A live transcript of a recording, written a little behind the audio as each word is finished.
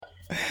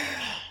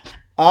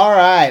All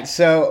right.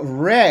 So,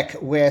 Rick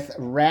with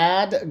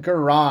Rad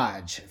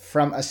Garage,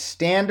 from a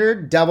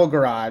standard double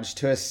garage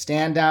to a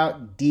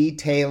standout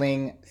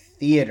detailing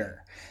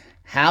theater.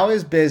 How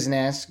is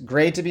business?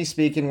 Great to be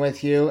speaking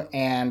with you,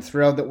 and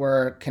thrilled that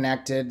we're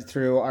connected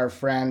through our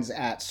friends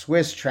at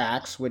Swiss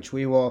Tracks, which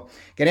we will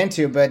get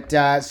into. But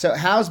so,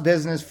 how's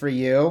business for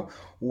you?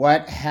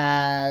 What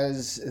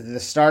has the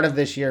start of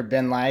this year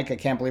been like? I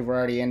can't believe we're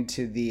already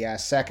into the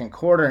second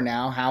quarter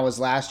now. How was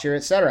last year,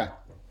 etc.?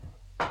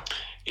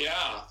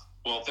 Yeah,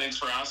 well, thanks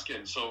for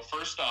asking. So,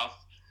 first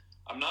off,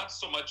 I'm not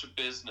so much a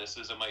business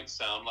as it might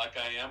sound like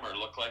I am or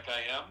look like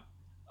I am.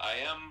 I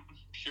am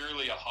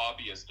purely a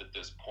hobbyist at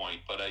this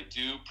point, but I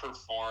do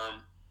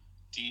perform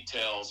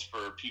details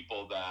for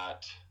people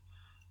that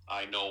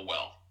I know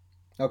well.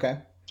 Okay.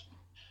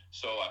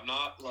 So, I'm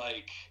not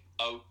like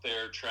out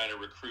there trying to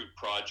recruit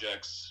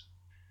projects.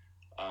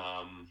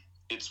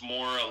 It's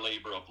more a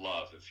labor of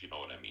love, if you know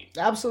what I mean.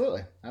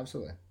 Absolutely.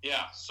 Absolutely.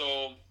 Yeah,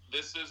 so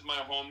this is my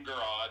home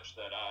garage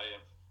that I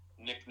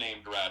have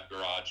nicknamed Rad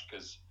Garage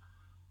because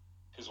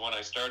when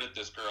I started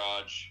this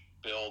garage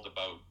build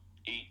about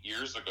 8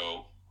 years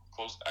ago,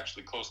 close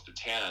to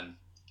 10,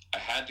 I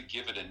had to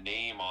give it a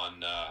name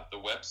on the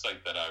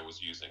website that I was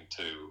using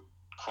to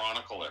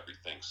chronicle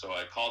everything. So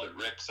I called it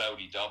Rick's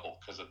Audi Double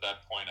because at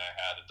that point I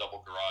had a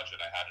double garage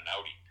and I had an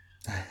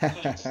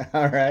Audi.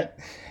 All right.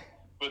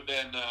 But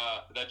then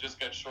that just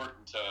got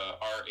shortened to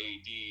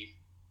RAD,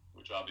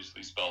 which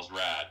obviously spells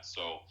rad.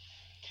 So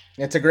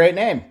It's a great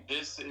name.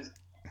 this is,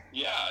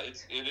 yeah,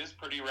 it is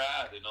pretty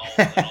rad in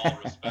all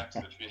respects,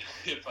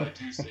 if I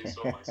do say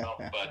so myself.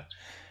 But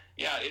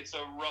yeah, it's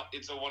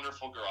a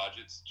wonderful garage.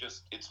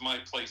 It's my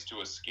place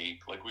to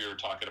escape. Like we were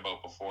talking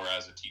about before,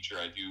 as a teacher,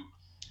 I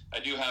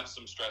do have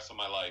some stress in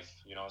my life.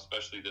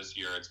 Especially this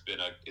year,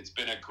 it's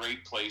been a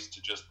great place to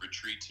just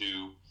retreat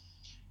to,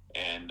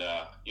 and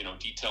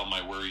detail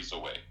my worries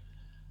away.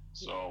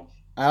 So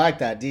I like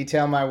that.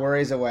 Detail my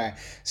worries away.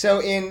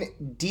 So,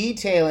 in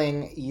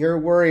detailing your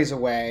worries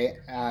away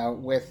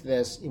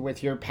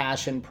with your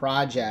passion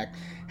project,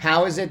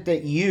 how is it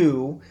that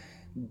you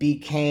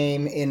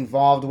became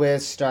involved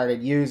with,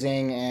 started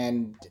using,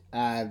 and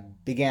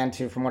began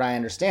to, from what I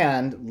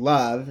understand,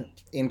 love,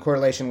 in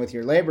correlation with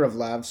your labor of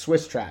love,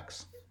 Swiss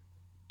Tracks?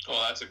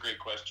 well, that's a great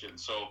question.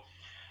 So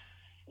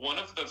one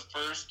of the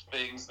first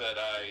things that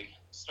I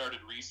started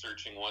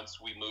researching once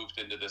we moved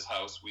into this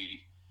house,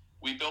 we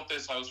built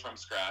this house from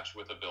scratch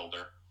with a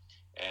builder,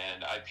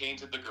 and I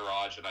painted the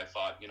garage, and I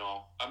thought,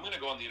 I'm going to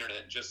go on the internet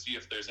and just see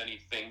if there's any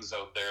things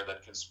out there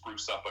that can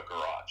spruce up a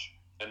garage.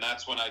 And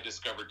that's when I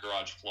discovered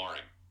garage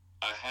flooring.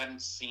 I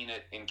hadn't seen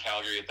it in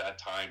Calgary at that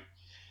time.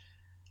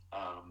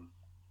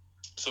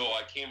 So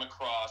I came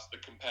across the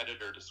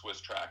competitor to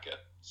Swiss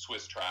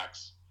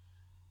Tracks,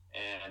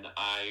 and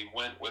I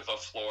went with a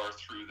floor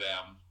through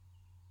them,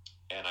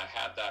 and I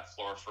had that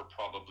floor for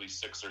probably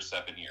 6 or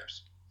 7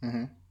 years.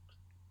 Mm-hmm.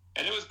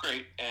 And it was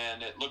great,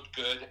 and it looked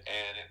good,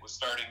 and it was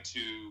starting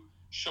to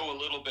show a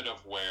little bit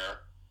of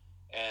wear.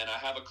 And I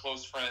have a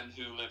close friend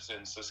who lives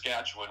in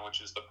Saskatchewan,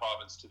 which is the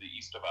province to the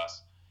east of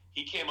us.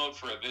 He came out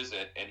for a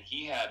visit, and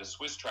he had a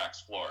Swiss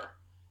Tracks floor.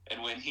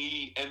 And when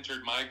he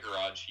entered my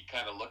garage, he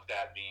kind of looked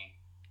at me,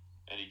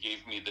 and he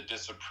gave me the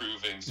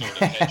disapproving sort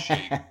of head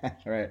shake.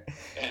 Right.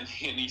 And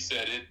he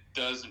said, it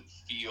doesn't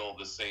feel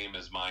the same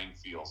as mine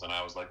feels. And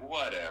I was like,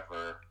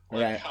 whatever.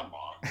 Right. Come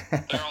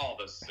on. They're all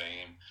the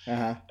same.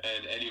 Uh-huh.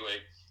 And anyway,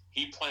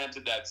 he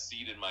planted that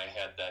seed in my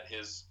head that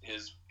his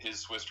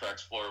Swiss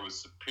Tracks floor was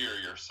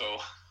superior. So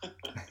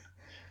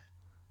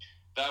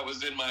that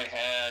was in my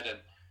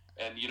head.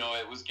 And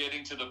it was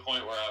getting to the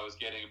point where I was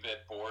getting a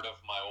bit bored of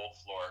my old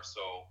floor.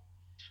 So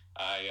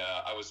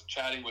I was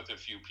chatting with a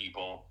few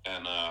people,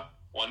 and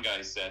one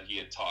guy said he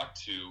had talked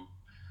to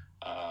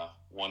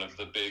one of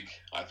the big,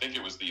 I think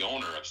it was the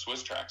owner of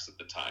Swiss Tracks at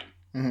the time.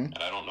 Mm-hmm. And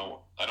I don't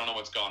know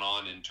what's gone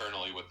on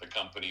internally with the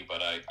company,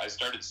 but I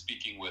started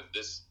speaking with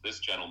this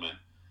gentleman,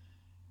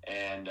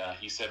 and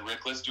he said,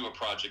 Rick, let's do a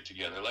project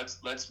together.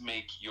 Let's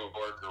make your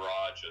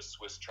garage a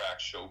Swiss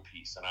Tracks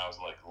showpiece. And I was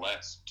like,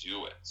 let's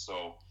do it.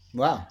 So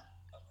Wow.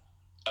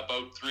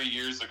 about 3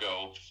 years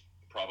ago,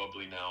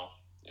 probably now,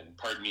 and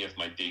pardon me if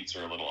my dates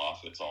are a little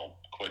off, it's all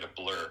quite a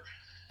blur.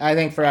 I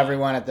think for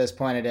everyone at this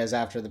point it is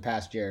after the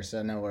past year,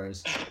 so no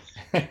worries.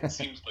 It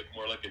seems like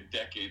more like a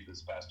decade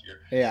this past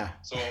year. Yeah.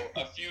 So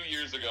a few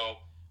years ago,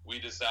 we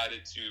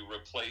decided to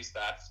replace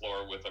that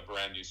floor with a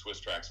brand new Swiss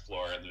Tracks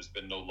floor, and there's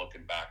been no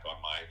looking back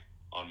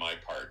on my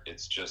part.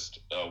 It's just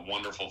a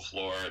wonderful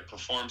floor. It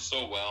performs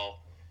so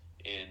well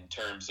in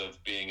terms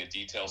of being a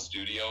detail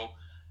studio,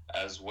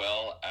 as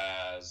well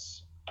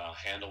as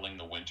handling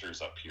the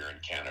winters up here in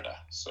Canada.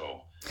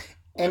 So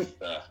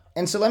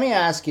And so let me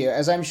ask you,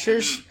 as I'm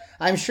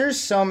sure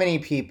so many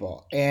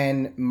people,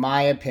 in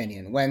my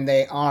opinion, when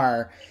they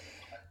are,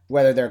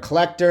 whether they're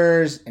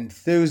collectors,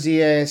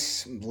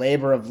 enthusiasts,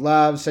 labor of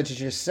love, such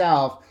as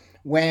yourself,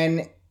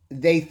 when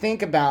they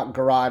think about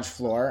garage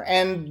floor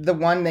and the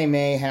one they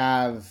may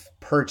have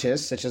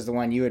purchased, such as the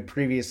one you had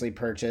previously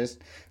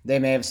purchased, they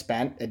may have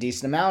spent a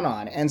decent amount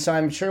on. And so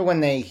I'm sure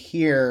when they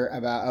hear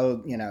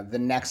about, the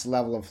next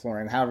level of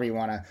flooring, however you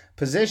want to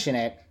position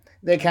it,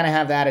 they kind of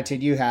have the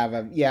attitude you have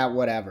of, yeah,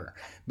 whatever.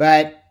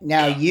 But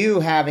now you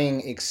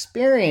having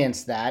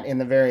experienced that in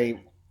the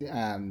very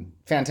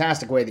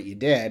fantastic way that you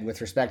did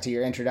with respect to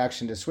your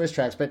introduction to Swiss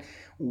Trax, but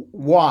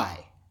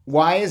why?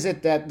 Why is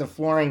it that the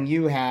flooring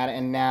you had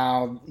and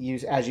now,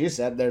 as you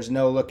said, there's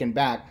no looking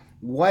back?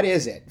 What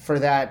is it for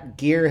that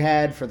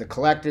gearhead, for the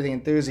collector, the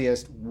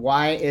enthusiast?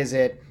 Why is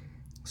it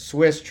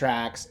Swiss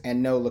Trax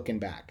and no looking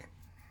back?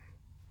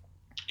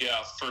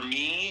 Yeah, for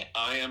me,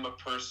 I am a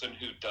person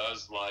who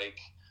does like,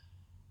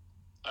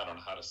 I don't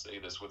know how to say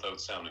this without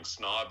sounding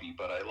snobby,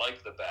 but I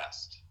like the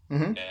best.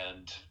 Mm-hmm.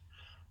 And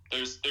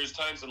there's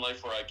times in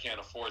life where I can't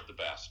afford the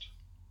best,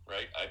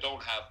 right? I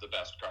don't have the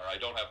best car. I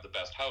don't have the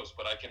best house,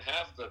 but I can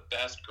have the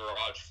best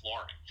garage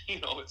flooring.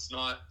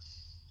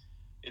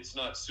 It's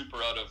not super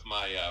out of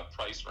my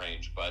price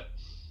range, but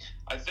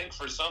I think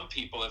for some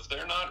people, if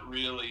they're not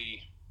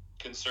really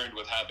concerned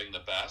with having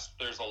the best,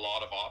 there's a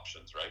lot of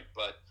options, right?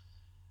 But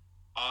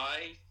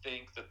I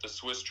think that the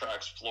Swiss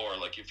Trax floor,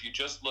 like if you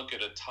just look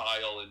at a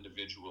tile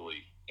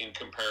individually in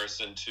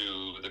comparison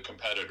to the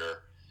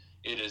competitor,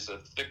 it is a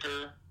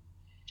thicker,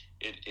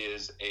 it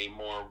is a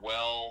more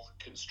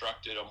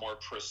well-constructed, a more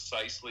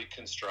precisely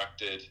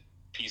constructed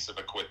piece of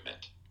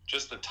equipment,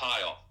 just a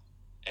tile.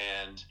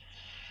 And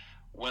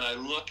when I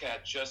look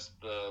at just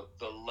the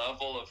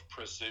level of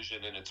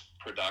precision in its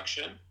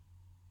production,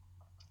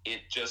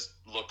 it just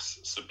looks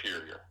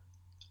superior.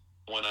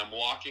 When I'm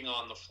walking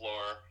on the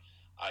floor,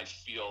 I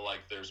feel like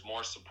there's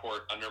more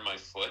support under my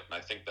foot, and I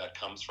think that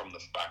comes from the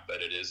fact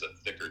that it is a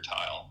thicker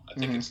tile. I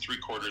think it's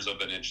 3/4 of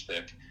an inch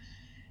thick,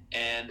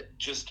 and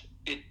just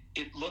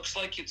it looks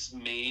like it's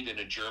made in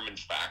a German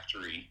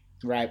factory,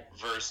 right?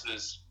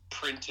 Versus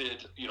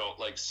printed,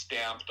 like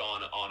stamped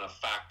on a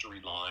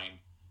factory line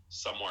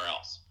somewhere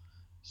else.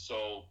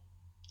 So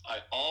I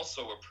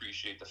also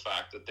appreciate the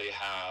fact that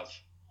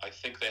I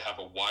think they have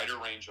a wider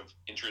range of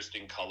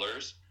interesting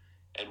colors.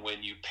 And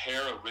when you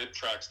pair a Rib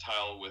Trax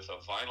tile with a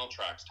Vinyl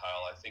Trax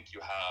tile, I think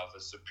you have a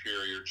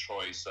superior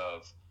choice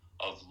of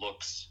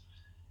looks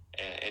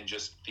and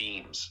just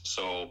themes.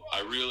 So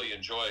I really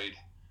enjoyed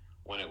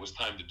when it was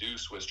time to do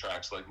Swiss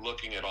Trax, like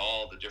looking at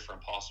all the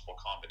different possible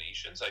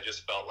combinations. I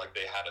just felt like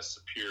they had a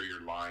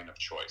superior line of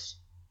choice.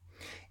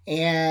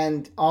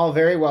 And all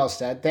very well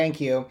said.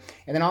 Thank you.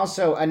 And then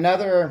also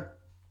another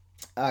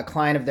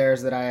client of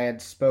theirs that I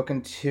had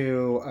spoken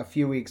to a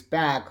few weeks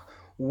back,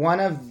 one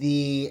of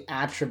the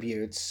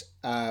attributes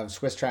of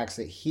Swiss Trax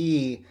that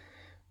he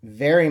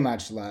very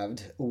much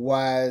loved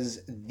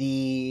was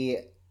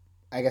the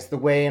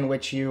way in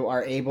which you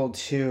are able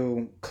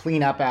to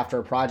clean up after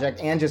a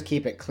project and just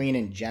keep it clean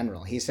in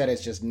general. He said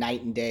it's just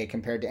night and day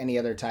compared to any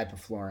other type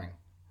of flooring.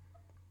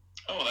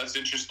 Oh, that's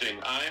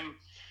interesting.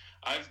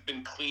 I've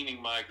been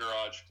cleaning my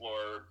garage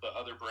floor, the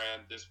other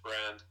brand, this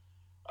brand,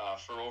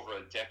 for over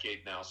a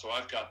decade now. So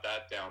I've got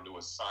that down to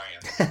a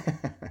science.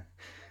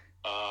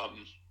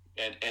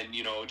 And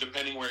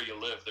depending where you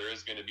live, there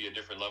is going to be a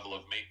different level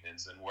of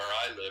maintenance. And where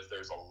I live,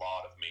 there's a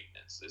lot of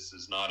maintenance. This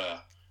is not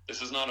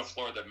a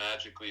floor that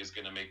magically is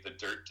going to make the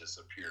dirt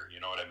disappear. You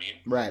know what I mean?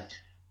 Right.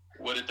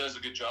 What it does a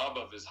good job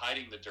of is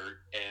hiding the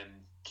dirt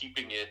and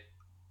keeping it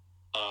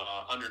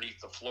underneath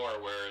the floor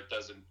where it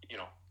doesn't,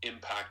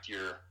 impact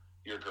your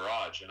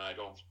garage. And I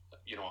don't,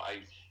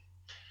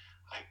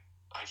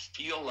 I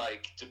feel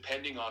like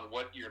depending on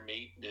what your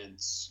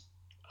maintenance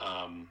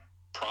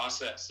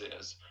process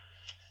is,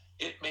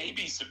 it may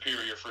be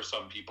superior for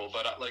some people,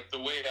 but the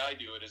way I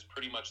do it is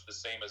pretty much the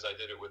same as I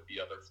did it with the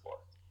other floor.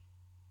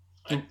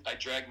 I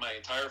drag my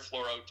entire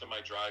floor out to my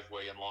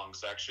driveway in long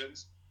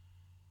sections,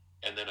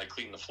 and then I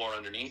clean the floor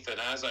underneath. And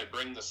as I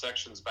bring the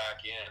sections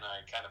back in,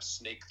 I kind of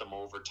snake them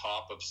over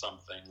top of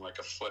something like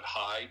a foot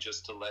high,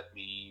 just to let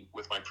me,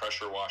 with my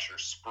pressure washer,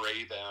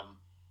 spray them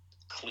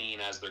clean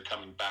as they're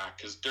coming back,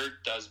 because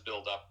dirt does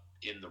build up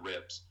in the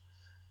ribs.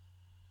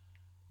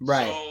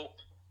 Right. So,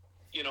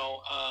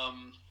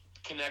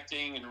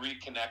 connecting and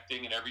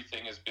reconnecting and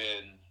everything has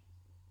been,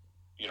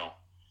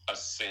 a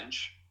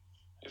cinch,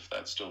 if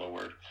that's still a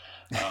word.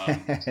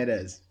 It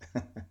is.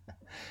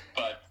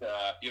 But,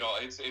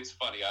 it's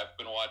funny. I've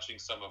been watching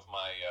some of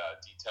my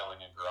detailing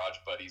and garage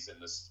buddies in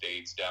the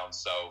States down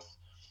south.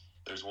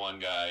 There's one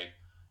guy,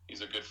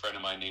 he's a good friend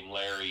of mine named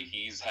Larry.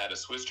 He's had a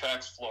Swiss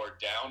Trax floor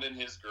down in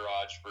his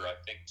garage for, I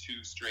think,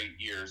 2 straight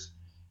years,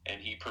 and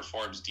he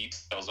performs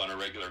details on a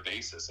regular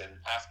basis. And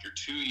after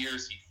 2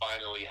 years, he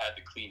finally had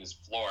to clean his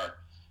floor.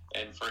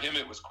 And for him,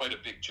 it was quite a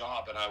big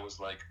job. And I was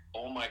like,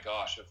 oh my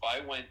gosh, if I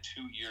went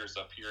 2 years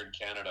up here in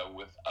Canada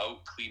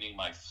without cleaning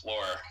my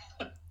floor,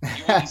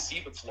 you wouldn't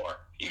see the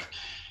floor.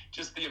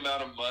 Just the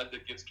amount of mud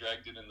that gets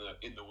dragged in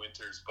the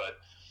winters. But,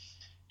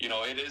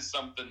 it is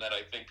something that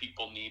I think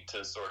people need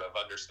to sort of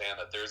understand,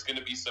 that there's going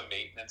to be some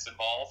maintenance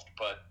involved.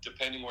 But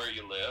depending where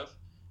you live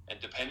And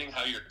depending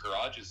how your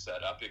garage is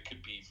set up, it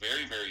could be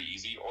very, very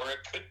easy, or it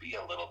could be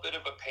a little bit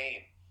of a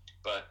pain.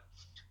 But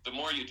the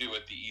more you do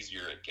it, the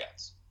easier it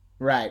gets.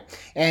 Right.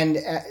 And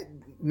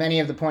many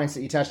of the points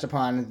that you touched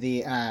upon,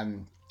 the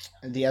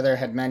other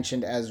had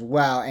mentioned as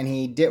well. And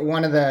he did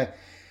one of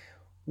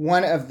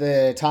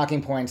the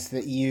talking points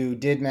that you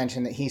did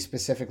mention that he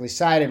specifically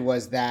cited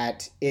was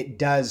that it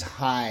does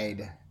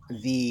hide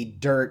the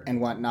dirt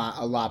and whatnot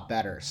a lot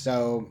better.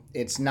 So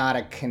it's not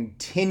a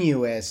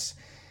continuous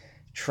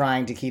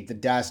trying to keep the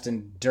dust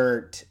and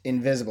dirt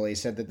invisible. He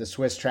said that the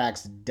Swiss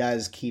Trax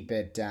does keep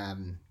it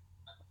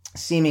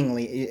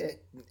seemingly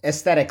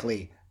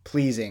aesthetically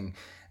pleasing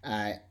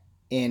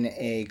in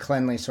a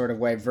cleanly sort of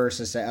way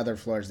versus the other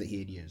floors that he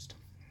had used.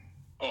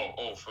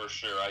 Oh, for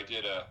sure. I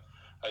did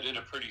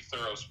a pretty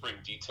thorough spring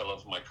detail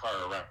of my car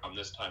around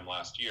this time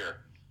last year,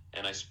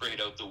 and I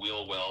sprayed out the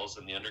wheel wells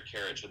and the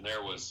undercarriage, and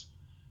there was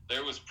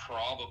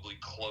probably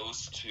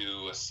close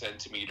to a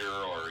centimeter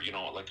or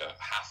like a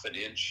half an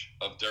inch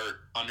of dirt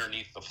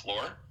underneath the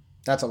floor.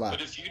 That's a lot.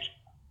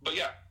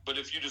 But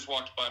if you just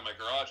walked by my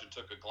garage and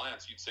took a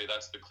glance, you'd say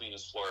that's the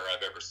cleanest floor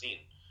I've ever seen.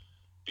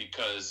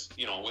 Because,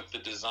 with the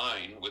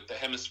design, with the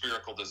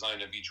hemispherical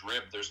design of each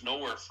rib, there's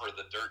nowhere for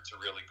the dirt to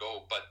really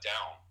go but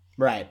down.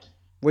 Right.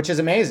 Which is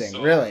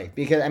amazing, really.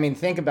 Because, I mean,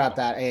 think about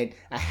that. A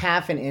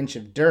half an inch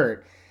of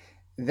dirt,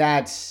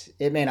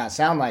 it may not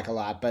sound like a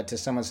lot, but to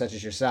someone such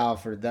as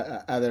yourself or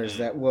the others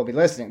that will be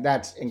listening,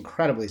 that's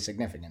incredibly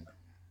significant.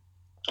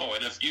 Oh,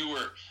 and if you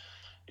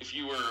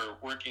were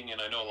working,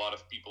 and I know a lot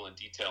of people in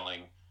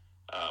detailing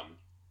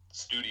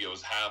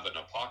studios have an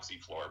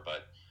epoxy floor,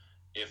 but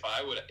if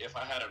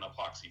I had an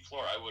epoxy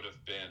floor, I would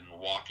have been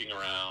walking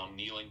around,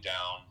 kneeling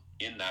down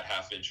in that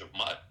half inch of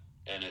mud.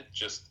 And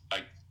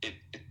it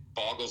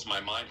boggles my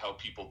mind how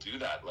people do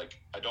that.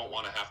 Like, I don't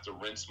want to have to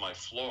rinse my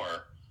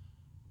floor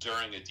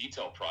during a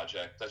detail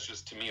project. That's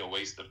just, to me, a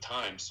waste of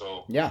time.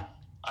 So yeah,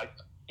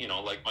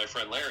 like my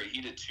friend Larry, he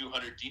did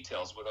 200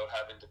 details without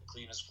having to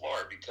clean his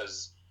floor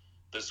because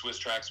the Swiss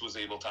Trax was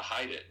able to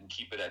hide it and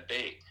keep it at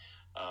bay.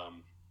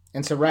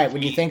 And so, right,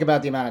 when you think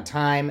about the amount of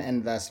time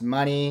and thus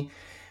money,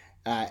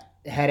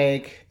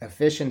 headache,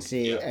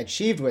 efficiency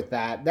achieved with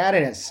that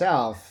in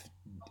itself,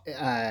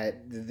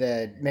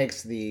 that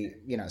makes the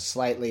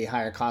slightly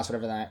higher cost,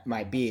 whatever that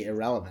might be,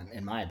 irrelevant,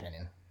 in my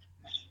opinion.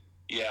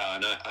 Yeah,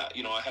 and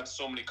I have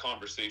so many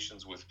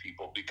conversations with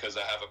people because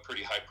I have a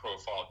pretty high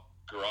profile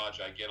garage.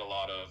 I get a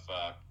lot of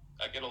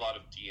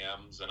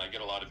DMs and I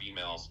get a lot of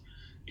emails.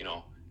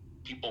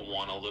 People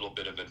want a little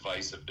bit of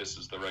advice if this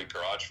is the right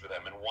garage for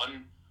them. And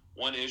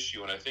one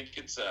issue, and I think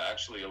it's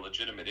actually a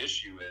legitimate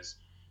issue, is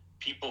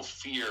people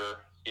fear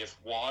if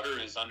water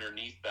is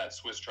underneath that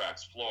Swiss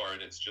Trax floor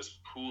and it's just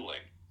pooling.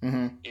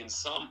 Mm-hmm.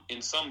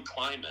 In some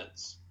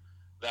climates,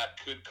 that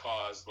could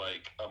cause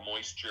like a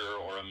moisture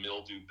or a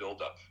mildew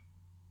buildup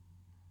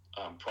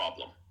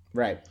problem.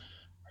 Right.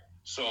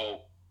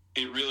 So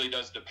it really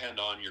does depend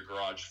on your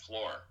garage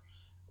floor.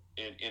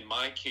 In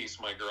my case,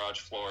 my garage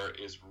floor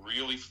is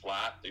really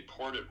flat. They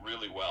poured it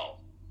really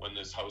well when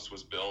this house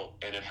was built,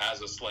 and it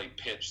has a slight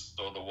pitch,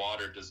 so the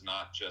water does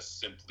not just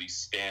simply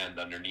stand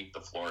underneath the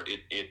floor.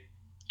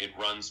 It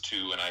runs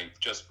to, and I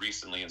just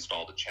recently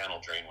installed a channel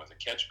drain with a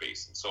catch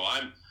basin, so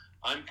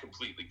I'm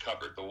completely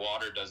covered. The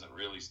water doesn't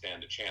really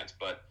stand a chance.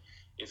 But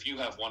if you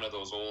have one of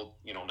those old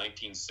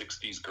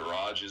 1960s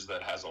garages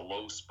that has a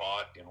low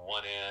spot in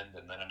one end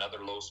and then another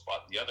low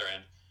spot in the other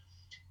end,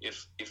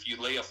 if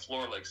you lay a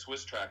floor like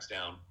Swiss Trax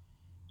down,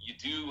 you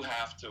do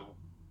have to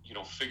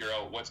figure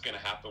out what's going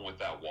to happen with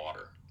that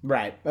water.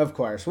 Right, of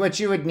course. Which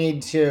you would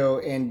need to,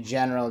 in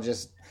general,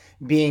 just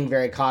being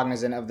very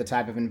cognizant of the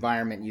type of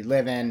environment you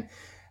live in,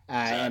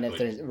 Exactly.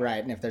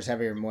 and if there's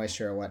heavier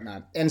moisture or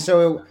whatnot. And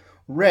so,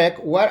 Rick,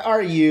 what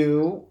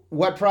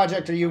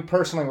project are you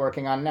personally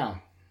working on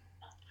now?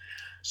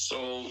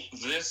 So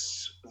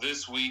this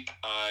week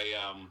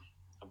I'm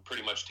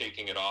pretty much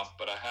taking it off,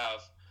 but I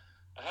have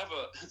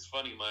it's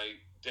funny, my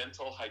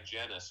dental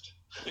hygienist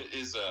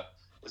is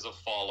a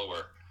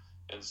follower.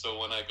 And so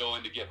when I go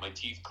in to get my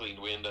teeth cleaned,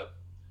 we end up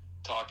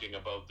talking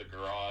about the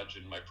garage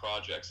and my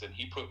projects. And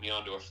he put me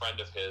onto a friend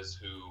of his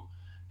who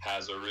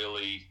has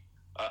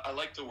I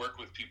like to work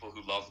with people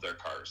who love their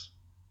cars.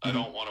 Mm-hmm.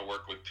 I don't want to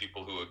work with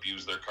people who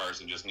abuse their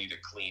cars and just need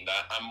it cleaned.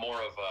 I'm more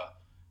of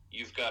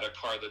you've got a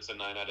car that's a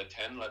 9 out of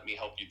 10. Let me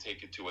help you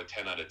take it to a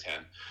 10 out of 10.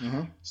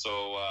 Mm-hmm.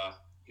 So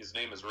his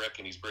name is Rick,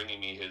 and he's bringing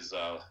me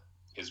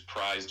his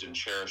prized and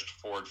cherished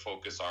Ford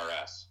Focus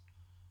RS.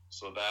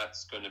 So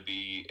that's going to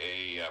be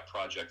a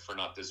project for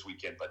not this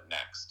weekend, but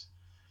next.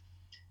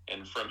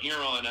 And from here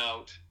on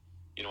out,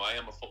 I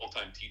am a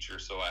full-time teacher,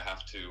 so I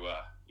have to,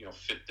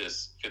 fit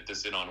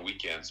this in on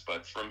weekends.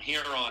 But from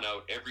here on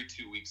out, every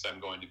 2 weeks, I'm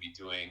going to be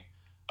doing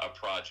a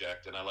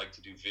project, and I like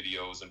to do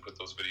videos and put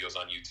those videos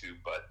on YouTube.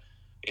 But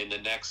in the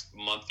next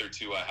month or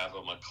two, I have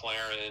a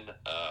McLaren,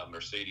 a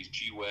Mercedes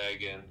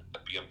G-Wagon, a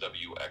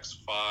BMW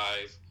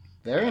X5.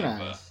 Very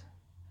nice.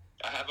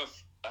 I have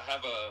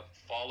a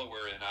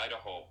follower in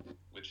Idaho,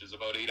 which is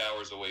about 8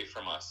 hours away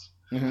from us,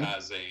 who mm-hmm.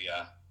 has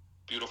a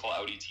beautiful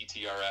Audi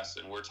TT-RS,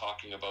 and we're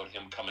talking about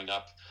him coming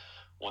up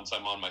once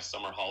I'm on my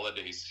summer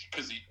holidays,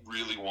 because he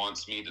really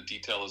wants me to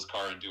detail his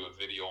car and do a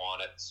video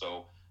on it.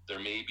 So there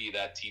may be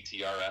that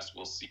TT-RS.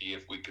 We'll see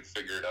if we could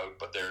figure it out.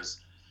 But there's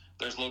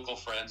local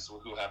friends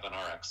who have an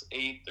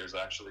RX-8. There's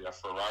actually a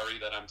Ferrari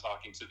that I'm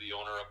talking to the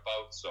owner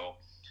about. So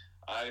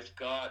I've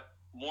got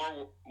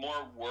more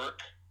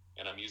work,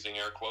 and I'm using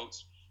air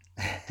quotes,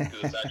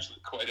 because it's actually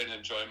quite an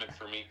enjoyment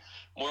for me.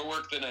 More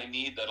work than I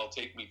need that'll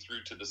take me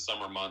through to the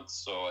summer months.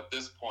 So at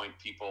this point,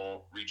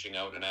 people reaching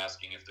out and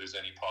asking if there's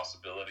any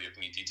possibility of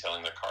me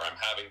detailing their car, I'm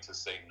having to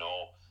say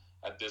no.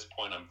 At this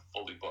point, I'm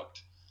fully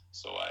booked.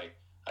 So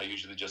I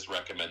usually just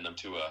recommend them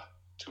to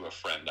a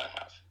friend I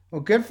have.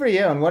 Well, good for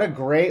you. And what a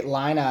great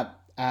lineup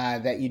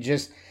that you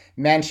just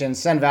mentioned.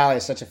 Sun Valley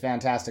is such a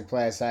fantastic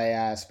place.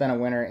 I spent a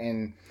winter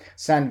in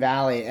Sun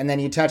Valley. And then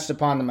you touched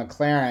upon the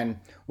McLaren.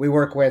 We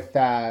work with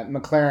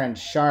McLaren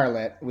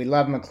Charlotte. We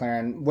love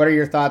McLaren. What are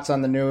your thoughts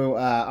on the new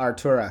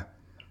Artura?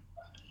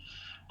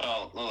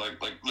 Well,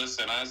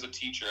 listen, as a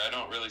teacher, I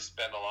don't really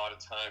spend a lot of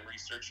time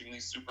researching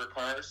these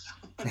supercars.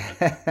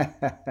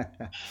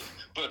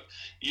 But,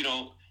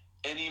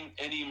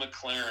 any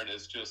McLaren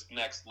is just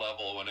next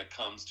level when it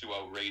comes to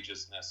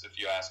outrageousness, if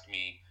you ask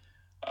me.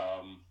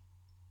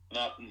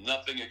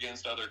 Nothing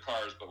against other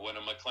cars, but when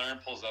a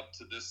McLaren pulls up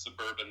to this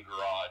suburban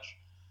garage,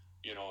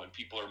 and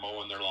people are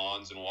mowing their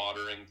lawns and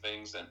watering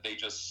things, and they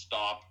just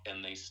stop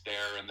and they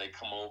stare and they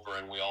come over,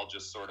 and we all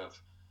just sort of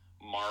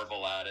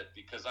marvel at it,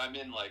 because I'm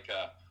in like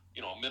a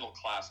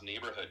middle-class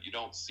neighborhood. You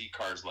don't see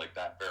cars like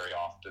that very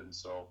often.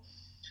 So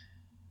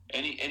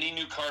any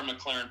new car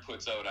McLaren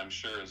puts out, I'm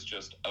sure, is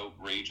just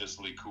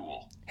outrageously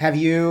cool.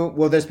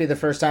 Will this be the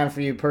first time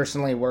for you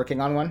personally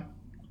working on one?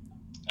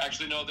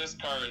 Actually, no, this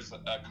car is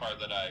a car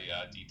that I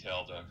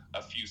detailed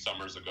a few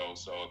summers ago,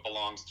 so it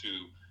belongs to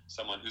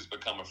someone who's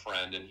become a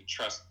friend, and he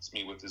trusts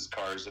me with his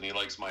cars, and he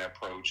likes my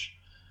approach.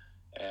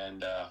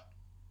 And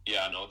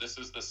this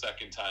is the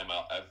second time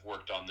I've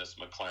worked on this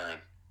McLaren.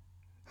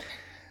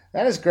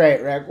 That is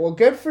great, Rick. Well,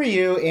 good for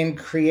you in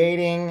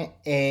creating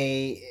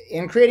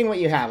what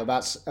you have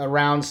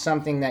around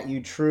something that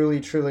you truly,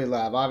 truly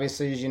love.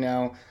 Obviously, as you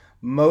know,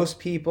 most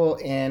people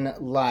in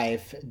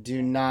life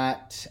do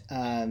not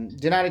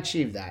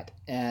achieve that,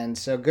 and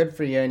so good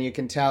for you. And you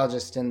can tell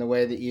just in the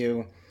way that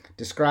you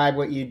describe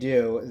what you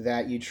do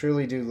that you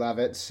truly do love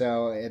it.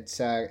 So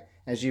it's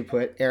as you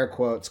put, air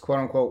quotes, quote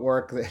unquote,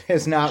 work that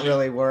is not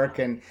really work,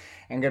 and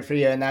good for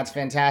you. And that's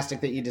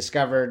fantastic that you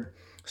discovered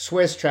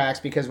Swiss Tracks,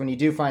 because when you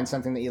do find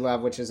something that you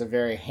love, which is a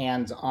very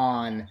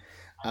hands-on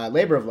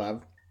labor of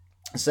love,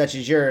 such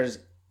as yours,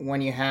 when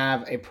you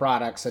have a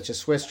product such as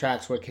Swiss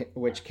Tracks,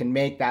 which can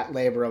make that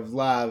labor of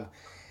love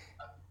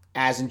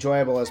as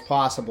enjoyable as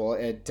possible,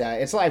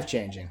 it's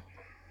life-changing.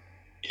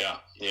 Yeah.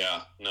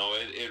 No,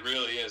 it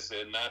really is.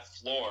 And that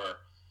floor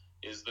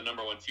is the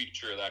number one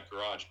feature of that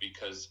garage,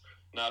 because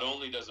not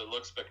only does it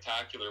look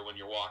spectacular when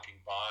you're walking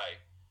by,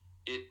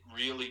 it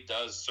really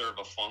does serve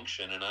a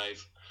function. And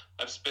I've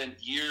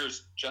spent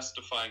years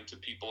justifying to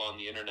people on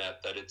the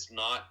internet that it's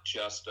not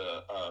just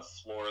a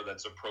floor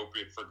that's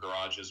appropriate for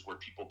garages where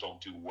people don't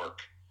do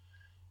work.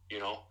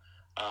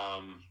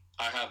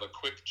 I have a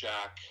Quick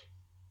Jack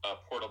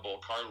portable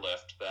car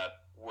lift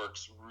that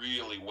works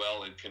really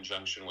well in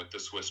conjunction with the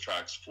Swiss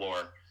Tracks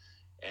floor.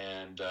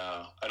 And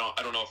I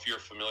don't know if you're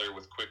familiar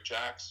with Quick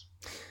Jacks.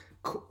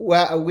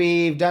 Well,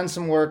 we've done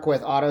some work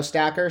with Auto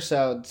Stacker,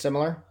 so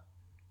similar.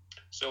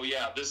 So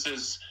this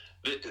is,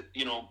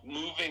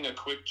 moving a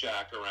Quick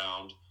Jack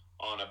around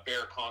on a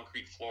bare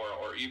concrete floor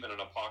or even an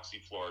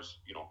epoxy floor is,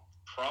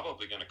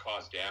 probably going to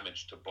cause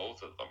damage to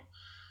both of them.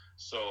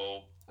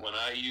 So when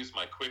I use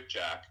my Quick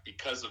Jack,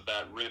 because of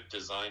that rib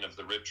design of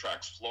the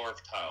RibTrax floor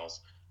tiles,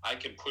 I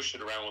can push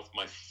it around with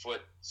my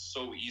foot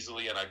so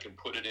easily, and I can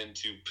put it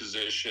into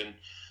position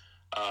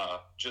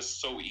just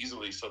so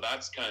easily. So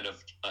that's kind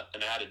of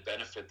an added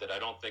benefit that I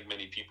don't think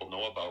many people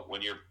know about.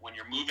 When you're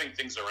moving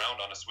things around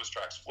on a Swiss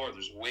Tracks floor,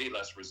 there's way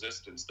less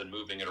resistance than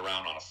moving it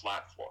around on a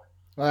flat floor.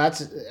 Well,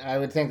 I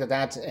would think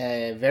that's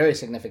a very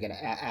significant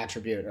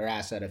attribute or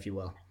asset, if you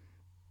will.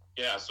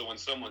 Yeah, so when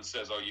someone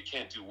says, "Oh, you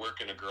can't do work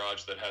in a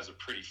garage that has a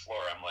pretty floor,"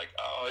 I'm like,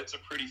 "Oh, it's a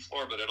pretty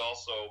floor, but it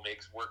also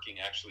makes working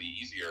actually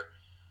easier."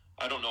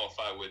 I don't know if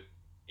I would,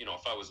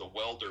 if I was a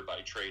welder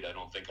by trade, I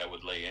don't think I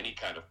would lay any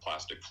kind of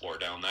plastic floor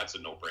down. That's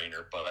a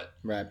no-brainer, but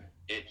right.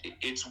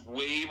 It's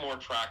way more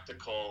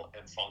practical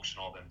and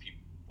functional than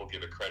people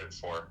give it credit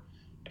for.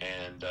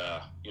 And,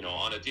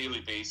 on a daily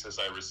basis,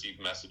 I receive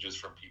messages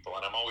from people,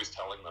 and I'm always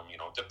telling them,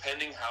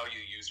 depending how you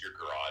use your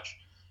garage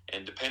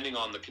and depending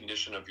on the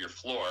condition of your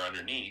floor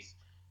underneath,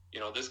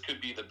 this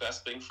could be the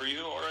best thing for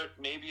you, or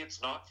maybe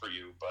it's not for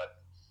you, but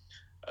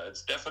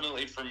it's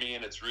definitely for me,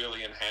 and it's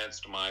really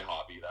enhanced my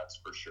hobby, that's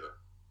for sure.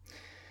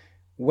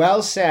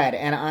 Well said,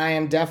 and I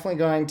am definitely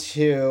going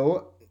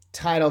to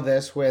title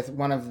this with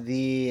one of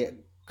the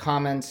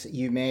comments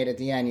you made at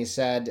the end. You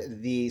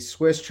said the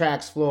Swiss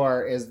Tracks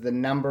floor is the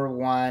number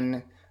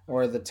one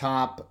or the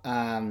top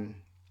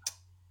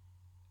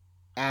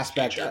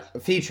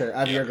feature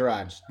of your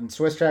garage. And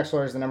Swiss Trax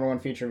floor is the number one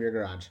feature of your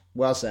garage.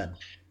 Well said.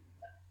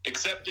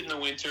 Except in the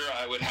winter,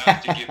 I would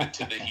have to give it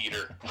to the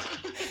heater.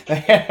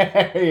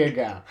 There you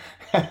go.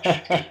 For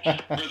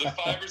the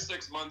 5 or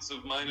 6 months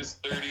of minus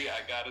 30,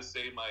 I gotta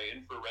say my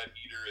infrared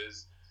heater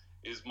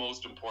is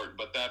most important.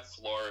 But that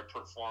floor, it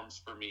performs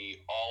for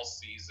me all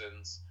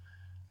seasons.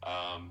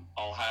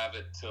 I'll have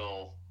it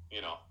till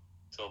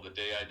the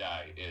day I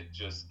die. It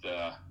just,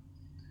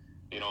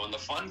 and the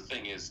fun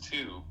thing is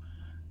too,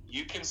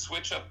 you can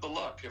switch up the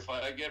look. If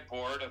I get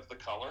bored of the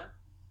color,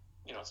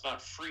 it's not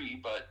free,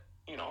 but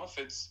if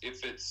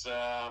it's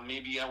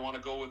maybe I want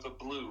to go with a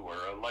blue or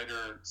a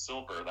lighter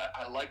silver, that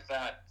I like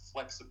that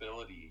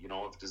flexibility,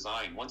 of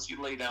design. Once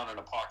you lay down an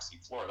epoxy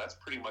floor, that's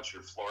pretty much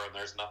your floor, and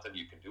there's nothing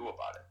you can do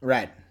about it.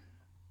 Right.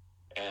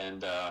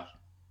 And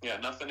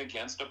nothing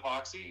against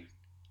epoxy.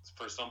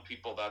 For some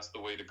people, that's the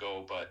way to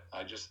go. But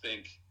I just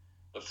think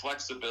the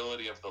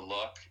flexibility of the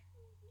look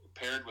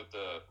paired with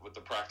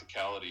the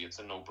practicality, it's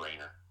a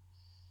no-brainer.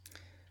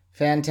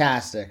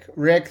 Fantastic.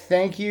 Rick,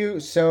 thank you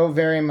so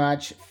very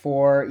much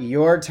for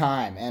your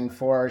time and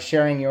for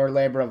sharing your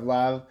labor of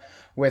love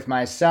with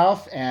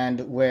myself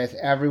and with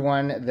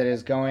everyone that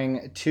is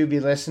going to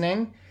be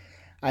listening.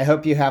 I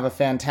hope you have a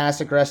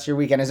fantastic rest of your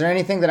weekend. Is there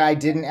anything that I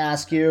didn't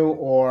ask you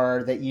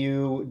or that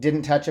you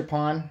didn't touch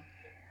upon?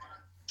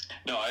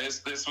 No,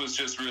 this was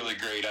just really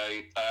great.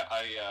 I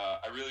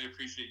really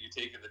appreciate you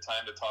taking the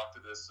time to talk to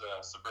this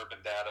suburban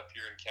dad up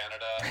here in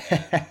Canada.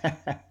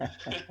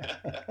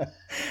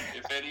 And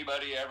if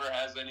anybody ever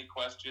has any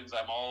questions,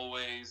 I'm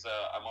always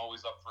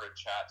up for a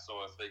chat.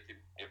 So if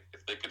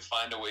they could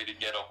find a way to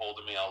get a hold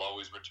of me, I'll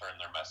always return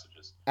their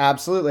messages.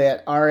 Absolutely,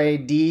 at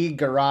radgarage.ca.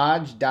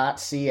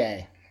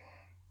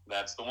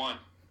 That's the one.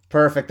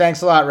 Perfect.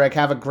 Thanks a lot, Rick.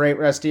 Have a great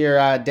rest of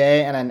your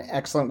day and an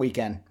excellent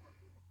weekend.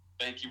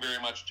 Thank you very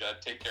much, Judd.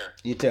 Take care.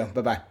 You too.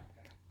 Bye-bye.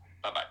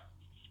 Bye-bye.